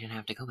 Yeah, but I didn't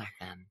have to go back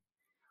then.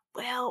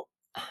 Well,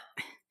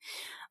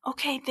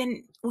 okay,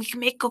 then we can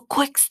make a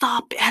quick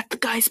stop at the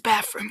guy's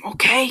bathroom,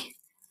 okay?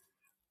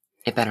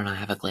 It better not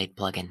have a Glade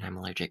plug-in. I'm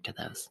allergic to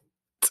those.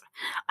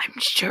 I'm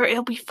sure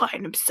it'll be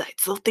fine.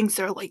 Besides, those things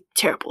are,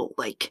 terrible.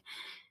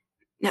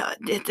 No,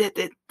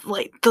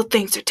 like, those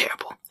things are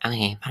terrible.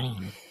 Okay,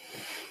 fine.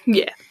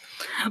 Yeah.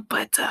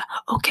 But,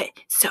 okay,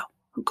 so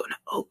I'm gonna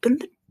open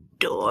the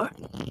door.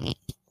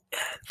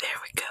 There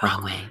we go.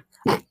 Wrong way.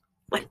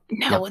 What?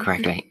 No,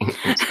 correct way.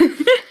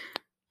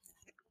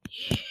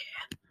 Yeah.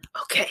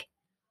 Okay.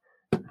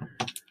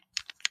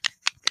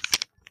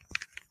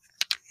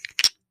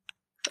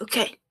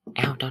 Okay.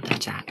 Ow, don't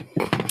touch that.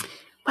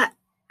 What?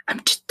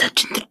 I'm just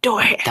touching the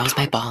door here. That was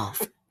my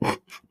balls.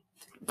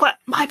 What?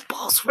 My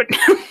balls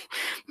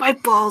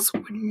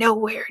were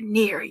nowhere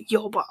near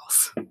your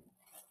balls.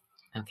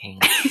 Okay.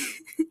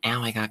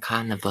 Ow, I got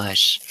caught in the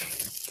bush.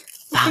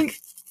 Fuck.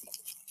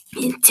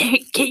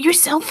 Get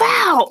yourself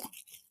out.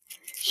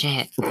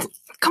 Shit.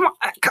 Come on.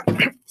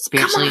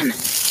 Spiritually.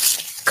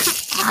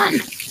 Come on.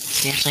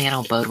 Spiritually, I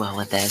don't bode well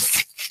with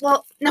this.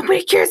 Well,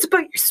 nobody cares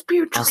about your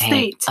spiritual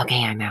state.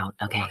 Okay, I'm out.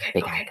 Okay,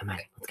 big guy, come on,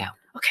 let's go.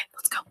 Okay,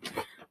 let's go.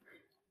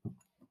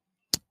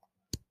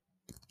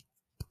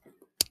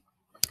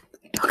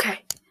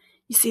 Okay,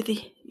 you see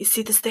the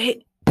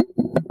state?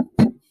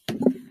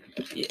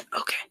 Yeah.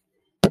 Okay.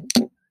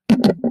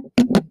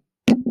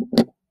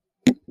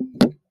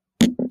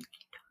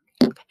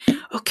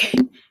 Okay.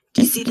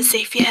 Do you see the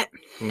safe yet?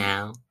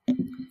 No.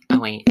 Oh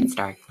wait, it's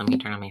dark. Let me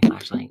turn on my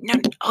flashlight. No.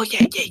 Oh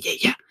yeah.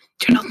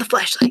 Turn on the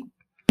flashlight.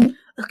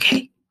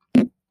 Okay.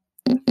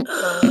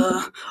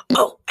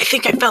 Oh, I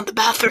think I found the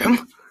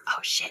bathroom. Oh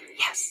shit,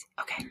 yes.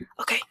 Okay.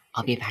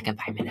 I'll be back in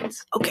 5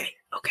 minutes. Okay.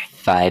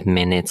 5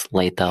 minutes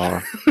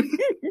later.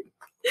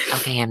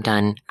 Okay, I'm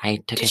done. I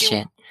took a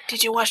shit.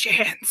 Did you wash your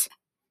hands?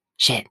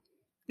 Shit.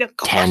 No,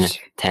 go wash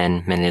it.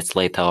 10 minutes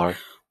later.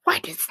 Why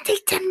did it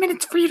take 10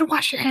 minutes for you to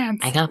wash your hands?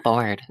 I got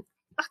bored.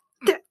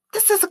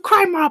 This is a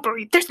crime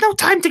robbery. There's no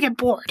time to get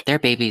bored. Their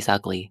baby's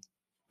ugly.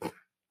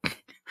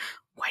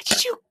 Why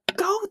did you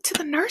go to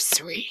the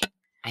nursery?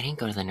 I didn't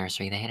go to the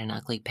nursery. They had an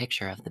ugly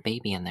picture of the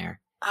baby in there.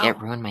 Oh. It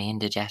ruined my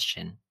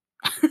indigestion.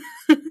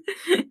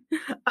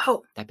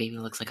 Oh. That baby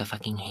looks like a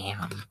fucking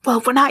ham.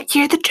 Well, we're not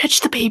here to judge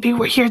the baby.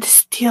 We're here to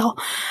steal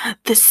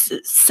this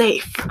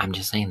safe. I'm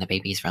just saying the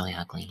baby's really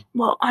ugly.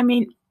 Well, I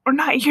mean, we're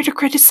not here to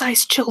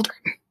criticize children.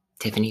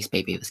 Tiffany's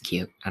baby was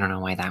cute. I don't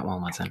know why that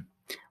one wasn't.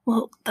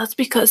 Well, that's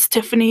because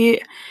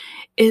Tiffany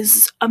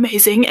is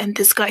amazing and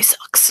this guy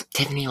sucks.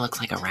 Tiffany looks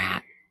like a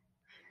rat.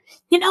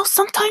 You know,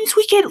 sometimes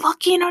we get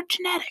lucky in our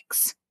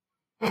genetics.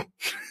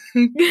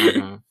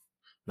 Mm-hmm.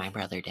 My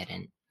brother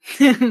didn't.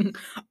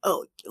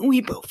 Oh,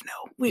 we both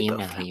know. You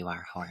know who you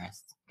are,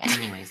 Horace. But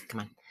anyways, come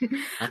on.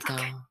 Let's go.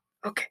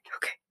 Okay.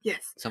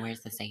 Yes. So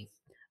where's the safe?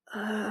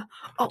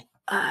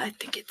 I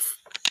think it's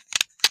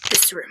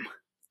this room.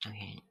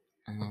 Okay.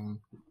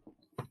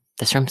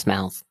 This room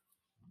smells.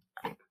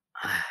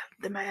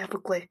 They might have a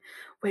Glade.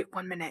 Wait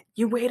 1 minute.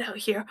 You wait out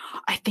here.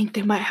 I think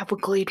they might have a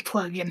Glade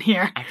plug in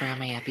here. I forgot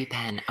my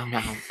EpiPen. Oh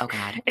no. Oh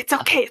god. It's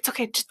okay. It's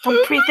okay. Just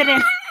don't breathe it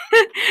in.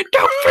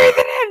 Don't breathe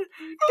it in.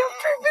 Don't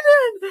breathe it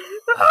in.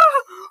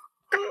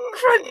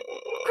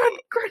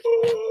 Grunt.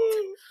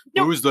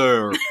 No. Who's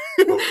there?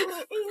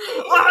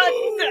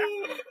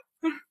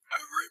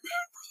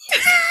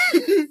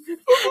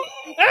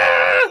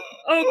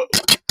 Oh.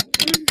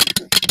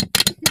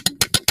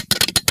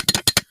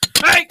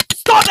 Hey,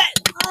 stop it!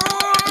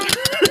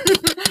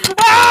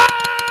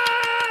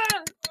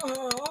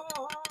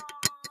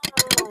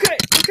 Okay.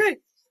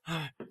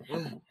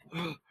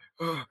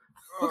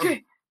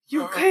 Okay,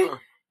 you okay?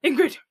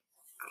 Ingrid,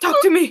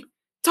 talk to me.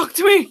 I'm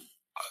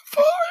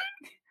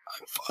fine.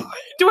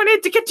 Do I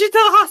need to get you to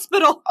the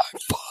hospital? I'm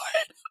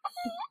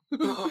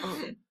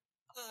fine.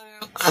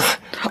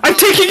 I'm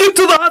taking you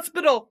to the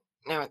hospital.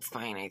 No, it's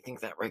fine. I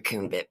think that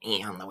raccoon bit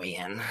me on the way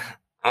in.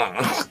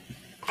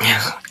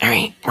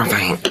 Alright, we're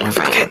fine.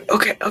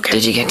 Okay.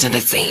 Did you get to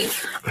the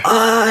safe?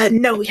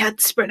 No, we had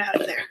to sprint out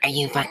of there. Are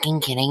you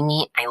fucking kidding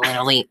me? I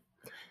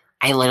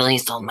literally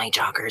sold my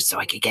joggers so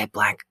I could get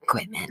black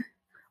equipment.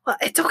 Well,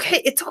 it's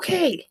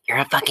okay. You're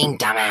a fucking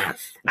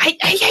dumbass.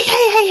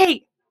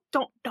 Hey.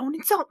 Don't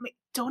insult me.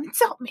 Too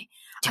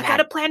I got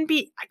a plan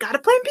B.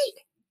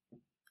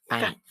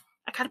 Fine.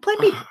 I got a plan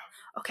B.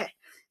 Okay,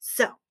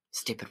 so.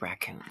 Stupid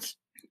raccoons.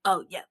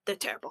 Oh, yeah, they're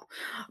terrible.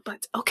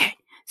 But, okay,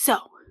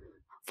 so,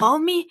 follow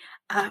me.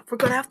 We're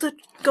gonna have to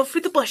go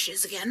through the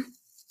bushes again.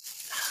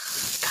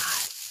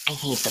 God, I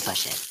hate the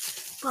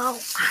bushes. Well,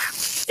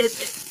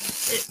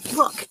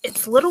 look,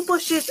 it's little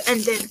bushes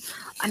and then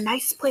a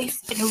nice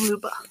place in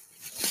Aruba.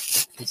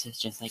 This is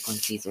just like when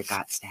Caesar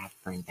got stabbed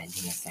for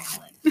inventing a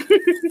salad.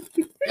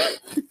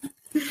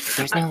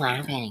 There's no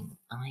laughing.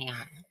 Oh my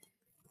god.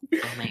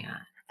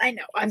 I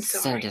know, I'm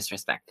sorry. So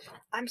disrespectful.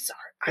 I'm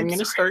sorry. I'm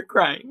gonna start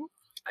crying.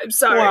 I'm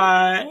sorry.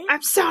 Why?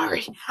 I'm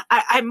sorry.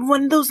 I'm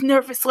one of those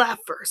nervous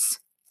laughers.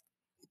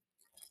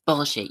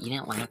 Bullshit, you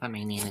didn't laugh at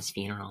my Nana's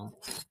funeral.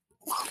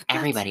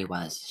 Everybody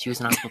was. She was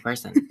an awful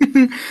person.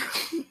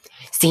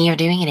 See, you're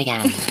doing it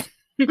again.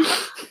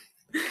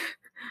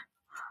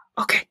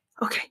 Okay.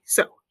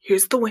 So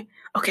here's the way.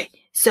 Okay.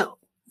 So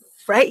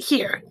right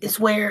here is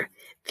where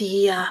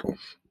the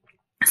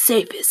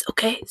safe is.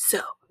 Okay.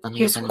 So Let me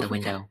here's open what the we-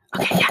 window.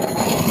 Okay.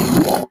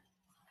 Yeah.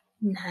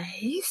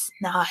 Nice.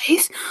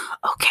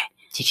 Okay.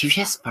 Did you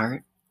just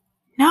fart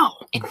No.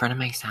 in front of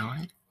my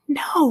salad?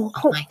 No.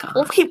 Oh my god.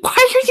 Okay. Why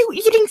are you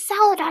eating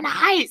salad on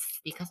ice?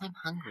 Because I'm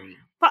hungry.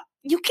 But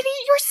you can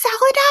eat your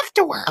salad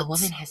afterwards. A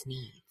woman has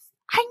needs.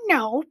 I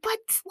know, but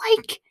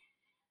like,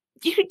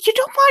 you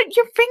don't want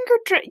your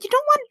you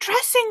don't want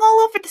dressing all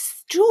over the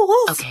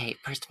stools. Okay,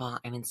 first of all,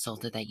 I'm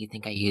insulted that you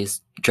think I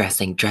use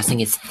dressing. Dressing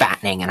is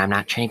fattening, and I'm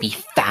not trying to be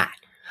fat.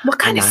 What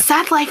kind of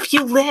sad life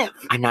you live?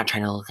 I'm not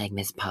trying to look like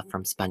Miss Puff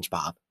from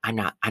SpongeBob. I'm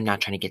not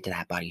trying to get to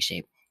that body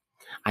shape.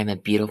 I'm a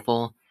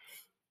beautiful,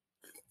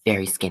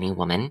 very skinny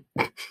woman.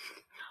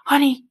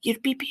 Honey,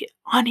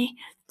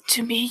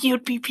 to me,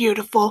 you'd be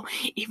beautiful,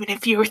 even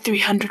if you were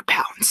 300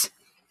 pounds.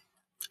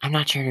 I'm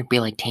not trying to be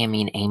like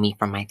Tammy and Amy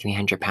from my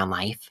 300-pound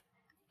life.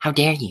 How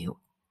dare you?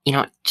 You know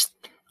what? Just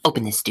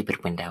open this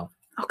stupid window.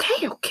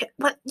 Okay.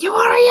 But you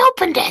already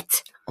opened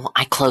it. Well,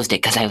 I closed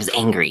it because I was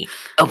angry.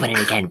 Open it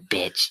again,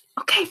 bitch.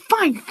 Okay,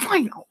 fine.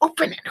 I'll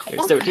open it.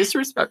 You're so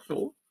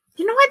disrespectful.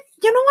 You know what?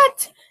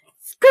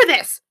 Screw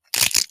this.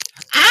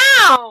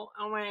 Ow!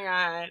 Oh my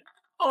god,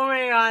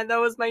 that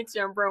was my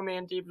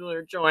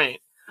temporomandibular joint.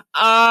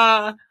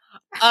 I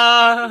did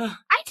not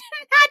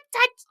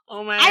touch.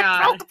 Oh my I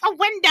god. broke the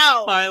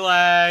window. My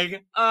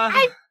leg. Why are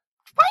you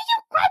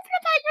grabbing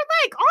about your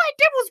leg? All I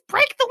did was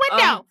break the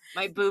window.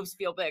 My boobs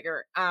feel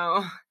bigger.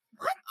 Ow.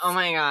 What? Oh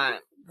my god.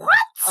 What?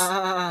 Just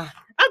come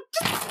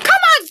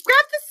on,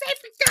 grab the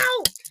safe and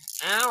go.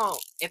 Ow.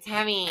 It's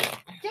heavy.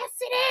 Yes,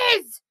 it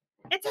is.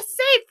 It's a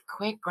safe.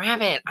 Quick,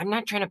 grab it. I'm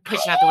not trying to push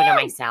it out the window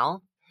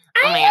myself.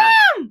 Oh my I god.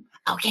 am.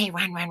 Okay,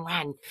 run. Go,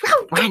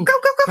 Run. Go.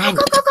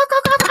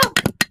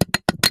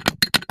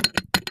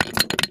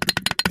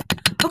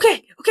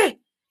 Okay.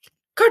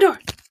 Car door.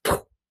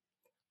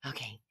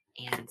 Okay,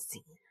 and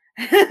see.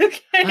 Okay.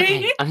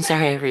 Okay, I'm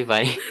sorry,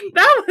 everybody.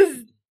 That was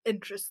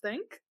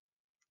interesting.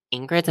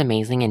 Ingrid's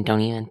amazing and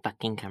don't even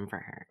fucking come for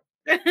her.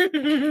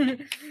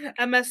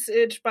 A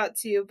message brought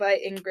to you by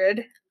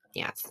Ingrid.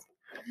 Yes.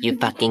 You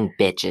fucking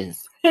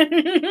bitches.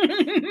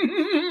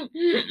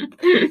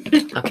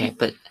 Okay,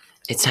 but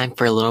it's time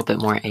for a little bit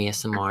more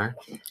ASMR.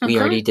 We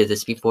already did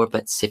this before,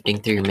 but sifting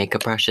through your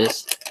makeup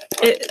brushes.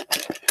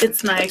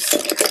 It's nice.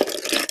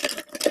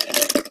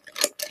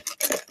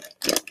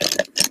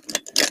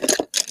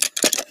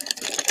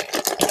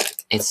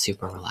 It's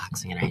super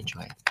relaxing and I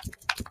enjoy it.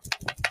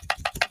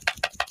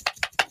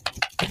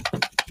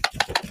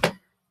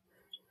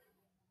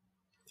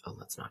 Oh,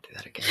 let's not do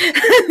that again.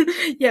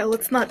 Yeah,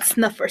 let's not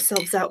snuff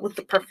ourselves out with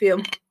the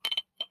perfume.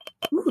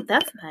 Ooh,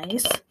 that's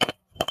nice.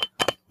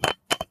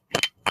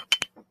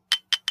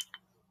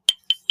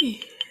 Yeah,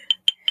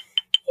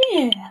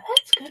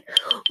 that's good.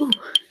 Ooh.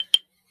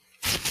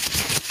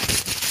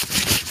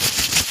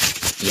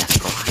 Yes,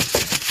 go on.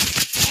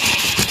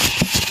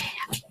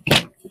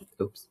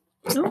 Oops.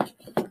 Ooh.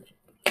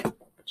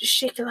 Just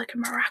shake it like a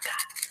maraca.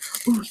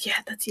 Ooh, yeah,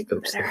 that's even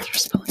Oops, better. you're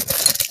spilling.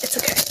 It's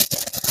okay.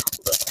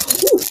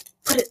 Ooh,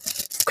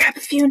 grab a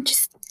few and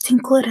just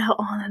tinkle it out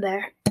onto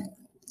there.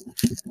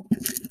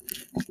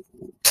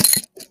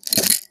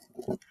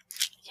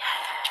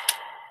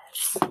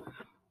 Yes.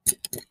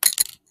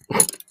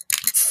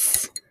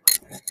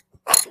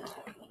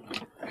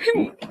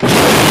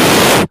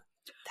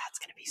 That's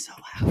gonna be so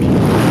loud.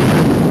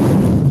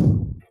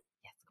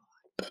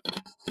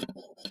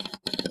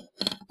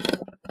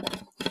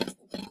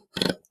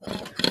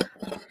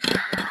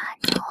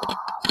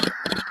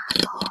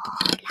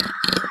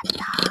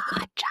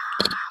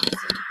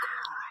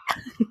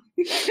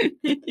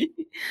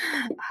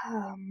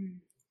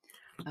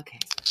 Okay.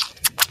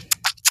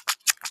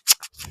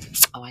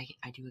 Oh, I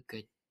do a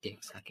good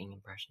dick sucking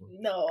impression.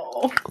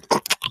 No.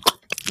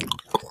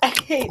 I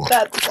hate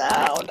that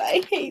sound.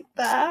 I hate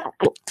that.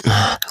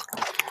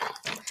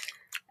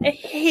 I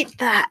hate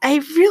that. I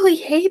really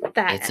hate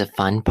that. It's a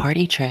fun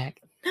party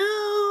trick.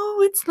 No,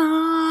 it's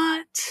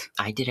not.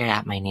 I did it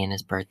at my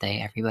Nana's birthday.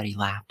 Everybody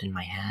laughed in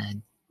my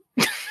head.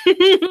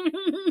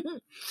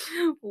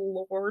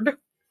 Lord.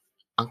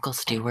 Uncle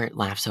Stuart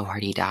laughed so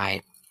hard he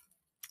died.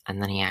 And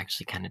then he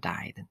actually kind of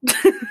died.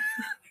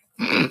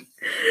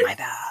 My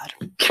bad.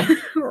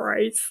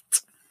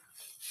 Christ.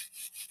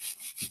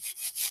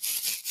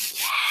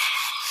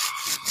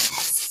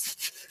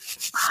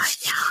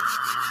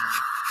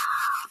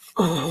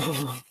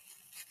 Oh.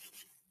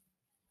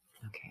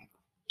 Okay.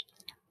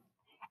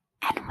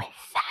 And with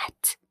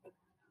that,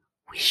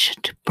 we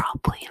should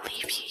probably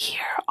leave you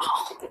here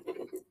all.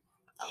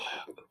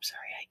 Hello. Oops,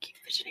 sorry, I keep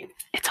fidgeting.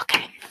 It's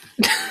okay.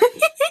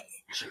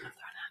 Shouldn't have thrown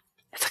that.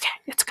 It's okay.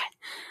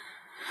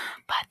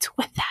 But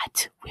with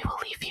that, we will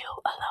leave you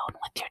alone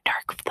with your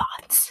dark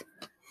thoughts.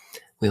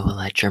 We will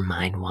let your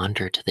mind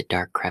wander to the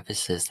dark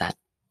crevices that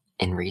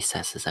in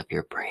recesses of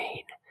your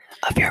brain,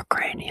 of your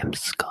cranium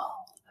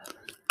skull.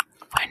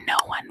 Where no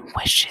one one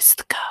wishes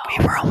to go.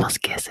 We were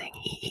almost kissing.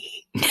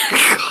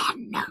 God,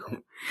 no.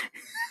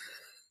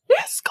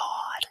 Yes,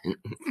 God.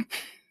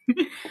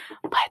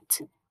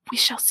 But we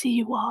shall see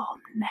you all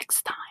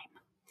next time.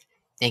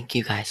 Thank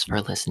you guys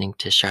for listening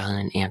to Charlotte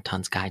and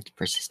Anton's Guide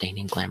for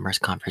Sustaining Glamorous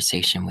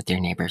Conversation with Your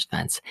Neighbor's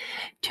Fence.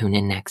 Tune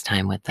in next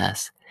time with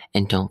us.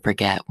 And don't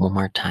forget, one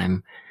more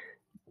time,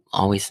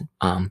 always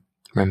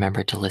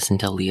remember to listen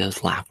to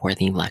Leo's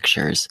laugh-worthy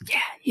lectures. Yeah,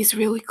 he's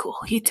really cool.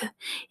 He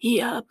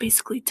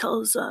basically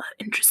tells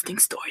interesting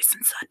stories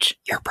and such.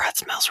 Your breath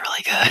smells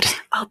really good.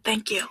 Oh,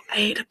 thank you. I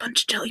ate a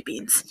bunch of jelly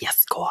beans.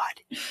 Yes,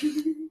 God.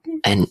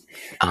 And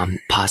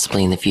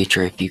possibly in the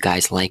future, if you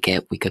guys like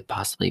it, we could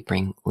possibly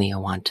bring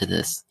Leo onto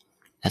this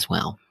as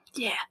well.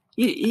 Yeah,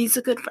 he's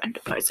a good friend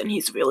of ours, and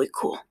he's really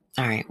cool.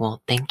 All right,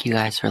 well, thank you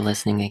guys for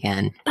listening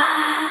again.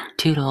 Bye.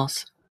 Toodles.